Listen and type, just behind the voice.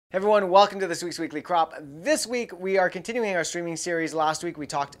Hey everyone, welcome to this week's Weekly Crop. This week we are continuing our streaming series. Last week we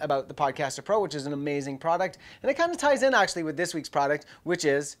talked about the Podcaster Pro, which is an amazing product, and it kind of ties in actually with this week's product, which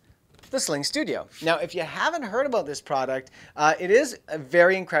is the SlingStudio. Now, if you haven't heard about this product, it is a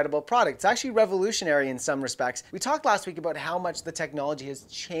very incredible product. It's actually revolutionary in some respects. We talked last week about how much the technology has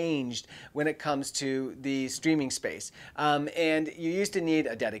changed when it comes to the streaming space. And you used to need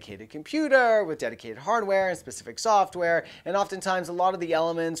a dedicated computer with dedicated hardware and specific software, and oftentimes a lot of the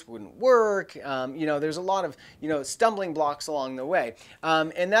elements wouldn't work. There's a lot of stumbling blocks along the way,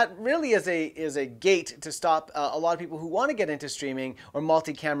 and that really is a gate to stop a lot of people who want to get into streaming or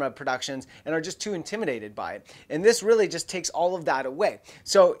multi-camera production and are just too intimidated by it. And this really just takes all of that away.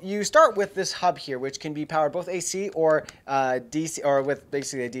 So you start with this hub here, which can be powered both AC or DC, or with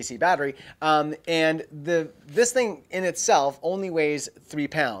basically a DC battery. And this thing in itself only weighs 3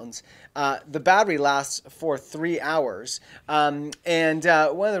 pounds. The battery lasts for 3 hours. And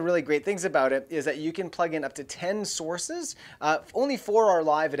one of the really great things about it is that you can plug in up to 10 sources. Only 4 are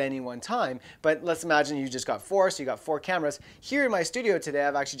live at any one time, but let's imagine you just got 4, so you got 4 cameras. Here in my studio today,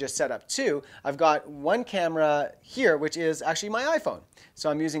 I've actually just set up 2. I've got one camera here, which is actually my iPhone. So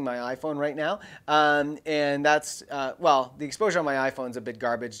I'm using my iPhone right now. And that's, well, the exposure on my iPhone is a bit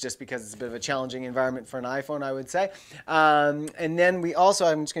garbage just because it's a bit of a challenging environment for an iPhone, I would say. And then we also,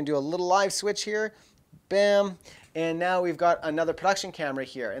 I'm just going to do a little live switch here. Bam. And now we've got another production camera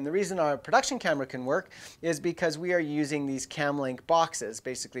here. And the reason our production camera can work is because we are using these CamLink boxes,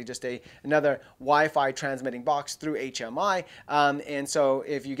 basically just another Wi-Fi transmitting box through HMI. And so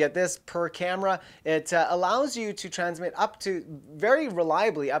if you get this per camera, it allows you to transmit up to, very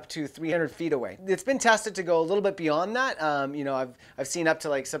reliably, up to 300 feet away. It's been tested to go a little bit beyond that. I've seen up to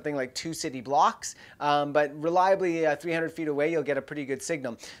like something like 2 city blocks, but reliably 300 feet away, you'll get a pretty good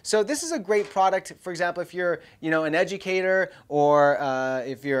signal. So this is a great product. For example, if you're, an educator, or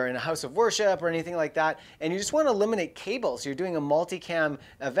if you're in a house of worship or anything like that, and you just want to eliminate cables. You're doing a multicam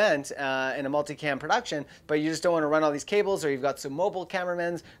event and a multicam production, but you just don't want to run all these cables, or you've got some mobile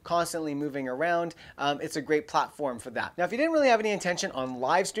cameramen constantly moving around. It's a great platform for that. Now, if you didn't really have any intention on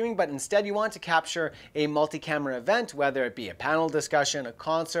live streaming, but instead you want to capture a multi-camera event, whether it be a panel discussion, a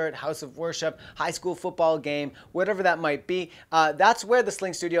concert, house of worship, high school football game, whatever that might be, that's where the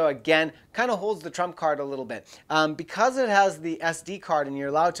SlingStudio, again, kind of holds the trump card a little bit. Because it has the SD card and you're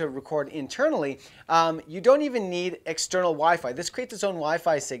allowed to record internally, you don't even need external Wi-Fi. This creates its own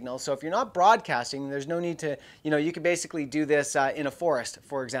Wi-Fi signal, so if you're not broadcasting, there's no need to, you can basically do this in a forest,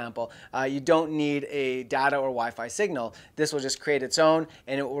 for example. You don't need a data or Wi-Fi signal. This will just create its own,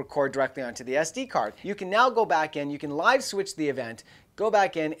 and it will record directly onto the SD card. You can now go back in, you can live switch the event, go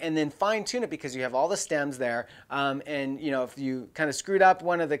back in and then fine tune it because you have all the stems there. And if you kind of screwed up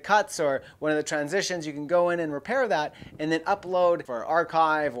one of the cuts or one of the transitions, you can go in and repair that and then upload for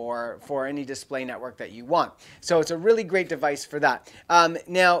archive or for any display network that you want. So it's a really great device for that.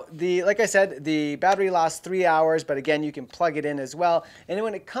 Now, like I said, the battery lasts 3 hours, but again, you can plug it in as well. And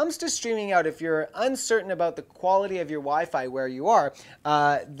when it comes to streaming out, if you're uncertain about the quality of your Wi-Fi where you are,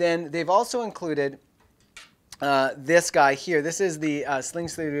 then they've also included this guy here. This is the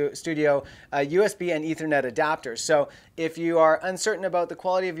SlingStudio USB and Ethernet adapter. So if you are uncertain about the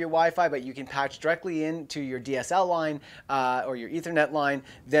quality of your Wi-Fi, but you can patch directly into your DSL line or your Ethernet line,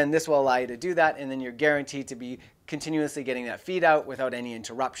 then this will allow you to do that, and then you're guaranteed to be continuously getting that feed out without any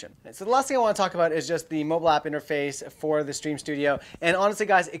interruption. So the last thing I want to talk about is just the mobile app interface for the StreamStudio. And honestly,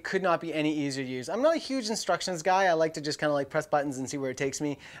 guys, it could not be any easier to use. I'm not a huge instructions guy. I like to just kind of like press buttons and see where it takes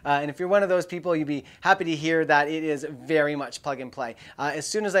me. And if you're one of those people, you'd be happy to hear that it is very much plug and play. As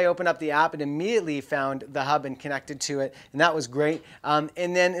soon as I opened up the app, it immediately found the hub and connected to it, and that was great. And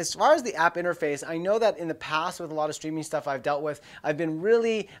then as far as the app interface, I know that in the past with a lot of streaming stuff I've dealt with, I've been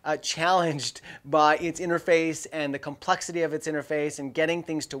really challenged by its interface and the complexity of its interface and getting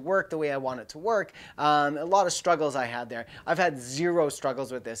things to work the way I want it to work. A lot of struggles I had there. I've had 0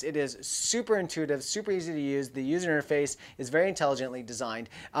 struggles with this. It is super intuitive, super easy to use. The user interface is very intelligently designed.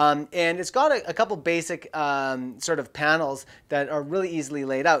 And it's got a couple basic sort of panels that are really easily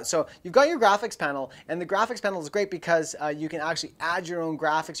laid out. So you've got your graphics panel, and the graphics panel is great because you can actually add your own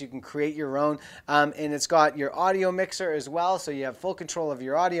graphics. You can create your own. And it's got your audio mixer as well, so you have full control of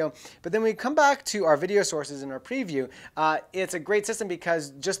your audio. But then we come back to our video sources in our preview. It's a great system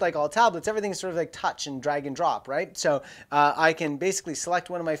because just like all tablets, everything's sort of like touch and drag and drop, right? So I can basically select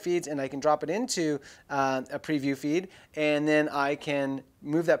one of my feeds and I can drop it into a preview feed, and then I can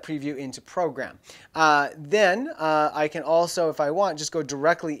move that preview into program. Then I can also, if I want, just go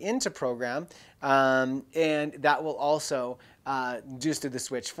directly into program, and that will also just do the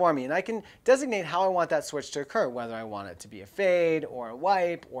switch for me. And I can designate how I want that switch to occur, whether I want it to be a fade or a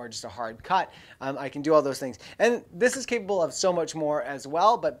wipe or just a hard cut. I can do all those things. And this is capable of so much more as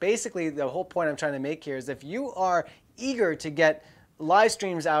well. But basically, the whole point I'm trying to make here is if you are eager to get live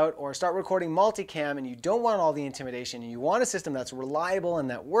streams out or start recording multicam and you don't want all the intimidation and you want a system that's reliable and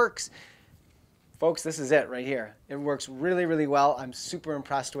that works, folks, this is it right here. It works really, really well. I'm super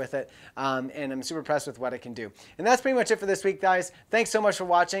impressed with it, and I'm super impressed with what it can do. And that's pretty much it for this week, guys. Thanks so much for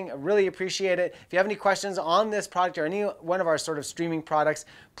watching. I really appreciate it. If you have any questions on this product or any one of our sort of streaming products,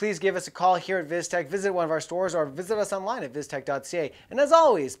 please give us a call here at Vistek, visit one of our stores, or visit us online at vistek.ca. And as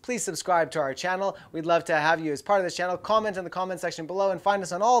always, please subscribe to our channel. We'd love to have you as part of this channel. Comment in the comment section below and find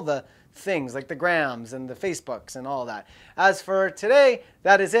us on all the things like the Grams and the Facebooks and all that. As for today,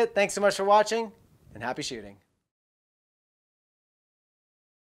 that is it. Thanks so much for watching, and happy shooting.